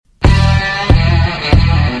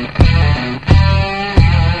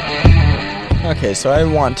Okay, so I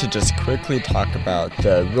want to just quickly talk about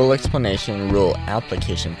the rule explanation, rule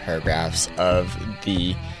application paragraphs of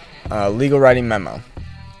the legal writing memo.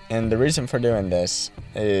 And the reason for doing this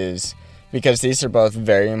is because these are both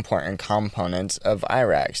very important components of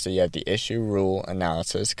IRAC. So you have the issue, rule,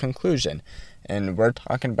 analysis, conclusion. And we're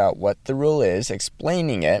talking about what the rule is,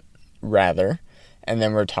 explaining it, rather, and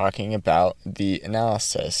then we're talking about the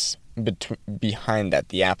analysis behind that,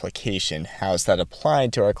 the application. How is that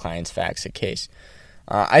applied to our client's facts of case?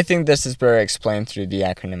 I think this is better explained through the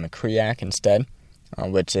acronym CREAC instead,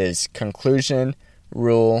 which is conclusion,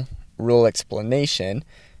 rule, rule explanation,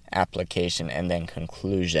 application, and then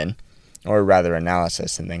conclusion, or rather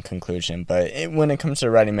analysis and then conclusion. But when it comes to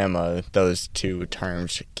writing memo, those two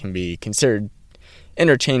terms can be considered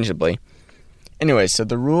interchangeably. Anyway, so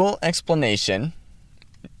the rule explanation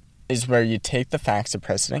is where you take the facts of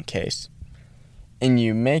precedent case and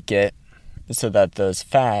you make it so that those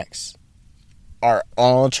facts are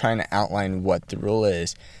all trying to outline what the rule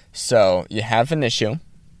is. So you have an issue,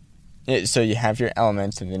 so you have your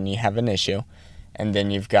elements, and then you have an issue, and then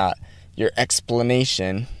you've got your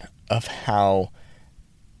explanation of how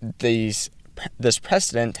this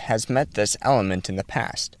precedent has met this element in the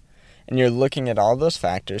past. And you're looking at all those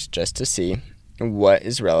factors just to see what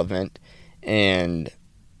is relevant and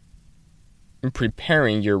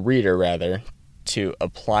preparing your reader, rather, to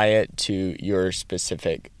apply it to your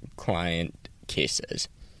specific client cases.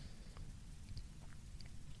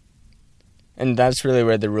 And that's really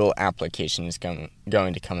where the rule application is going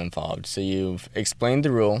to come involved. So you've explained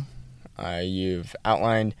the rule, you've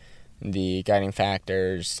outlined the guiding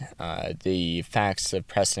factors, the facts of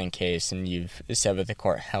precedent case, and you've said what the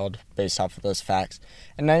court held based off of those facts.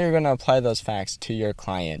 And now you're going to apply those facts to your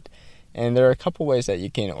client. And there are a couple ways that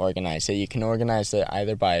you can organize it. You can organize it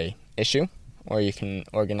either by issue, or you can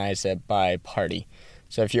organize it by party.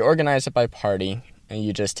 So if you organize it by party, and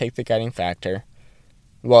you just take the guiding factor,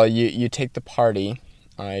 well, you take the party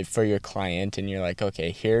for your client, and you're like,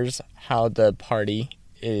 okay, here's how the party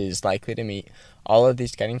is likely to meet all of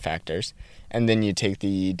these guiding factors. And then you take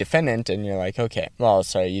the defendant, and you're like, you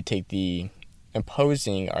take the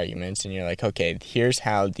opposing arguments, and you're like, okay, here's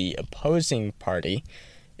how the opposing party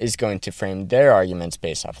is going to frame their arguments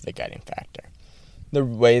based off of the guiding factor. The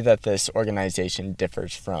way that this organization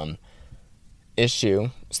differs from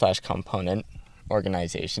issue/component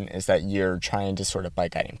organization is that you're trying to sort it by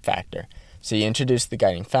guiding factor. So you introduce the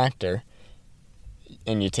guiding factor,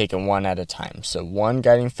 and you take it one at a time. So one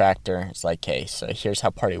guiding factor is like, okay, so here's how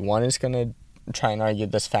party 1 is going to try and argue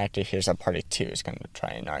this factor. Here's how party 2 is going to try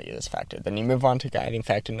and argue this factor. Then you move on to guiding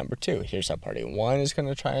factor number 2. Here's how party 1 is going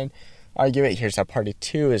to try and argue it. Here's how party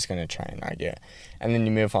 2 is going to try and argue it. And then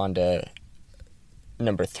you move on to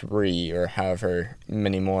number 3, or however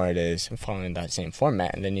many more it is, following that same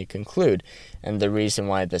format, and then you conclude. And the reason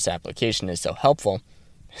why this application is so helpful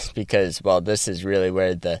is because, well, this is really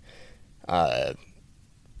where the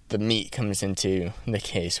meat comes into the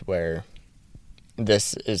case, where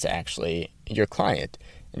this is actually your client,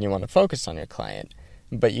 and you want to focus on your client.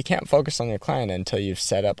 But you can't focus on your client until you've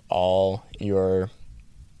set up your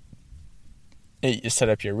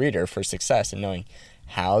reader for success in knowing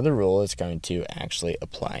how the rule is going to actually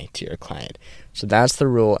apply to your client. So that's the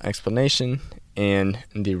rule explanation and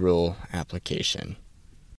the rule application.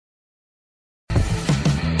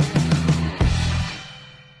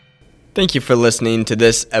 Thank you for listening to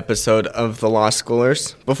this episode of The Law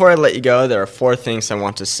Schoolers. Before I let you go, there are 4 things I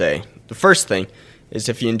want to say. The first thing is,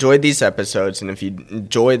 if you enjoyed these episodes and if you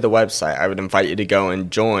enjoyed the website, I would invite you to go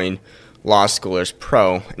and join Law Schoolers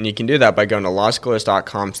Pro, and you can do that by going to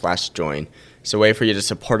lawschoolers.com/join. It's a way for you to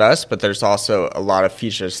support us, but there's also a lot of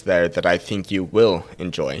features there that I think you will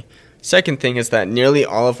enjoy. Second thing is that nearly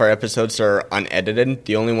all of our episodes are unedited.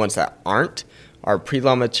 The only ones that aren't are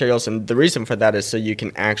pre-law materials, and the reason for that is so you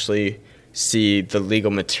can actually see the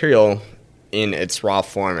legal material in its raw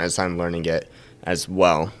form as I'm learning it as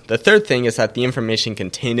well. The third thing is that the information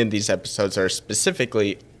contained in these episodes are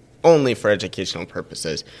specifically only for educational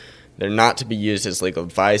purposes. They're not to be used as legal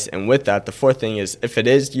advice, and with that, the fourth thing is, if it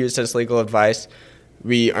is used as legal advice,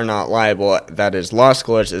 we are not liable. That is, Law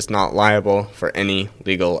Schoolers is not liable for any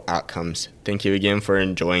legal outcomes. Thank you again for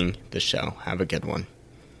enjoying the show. Have a good one.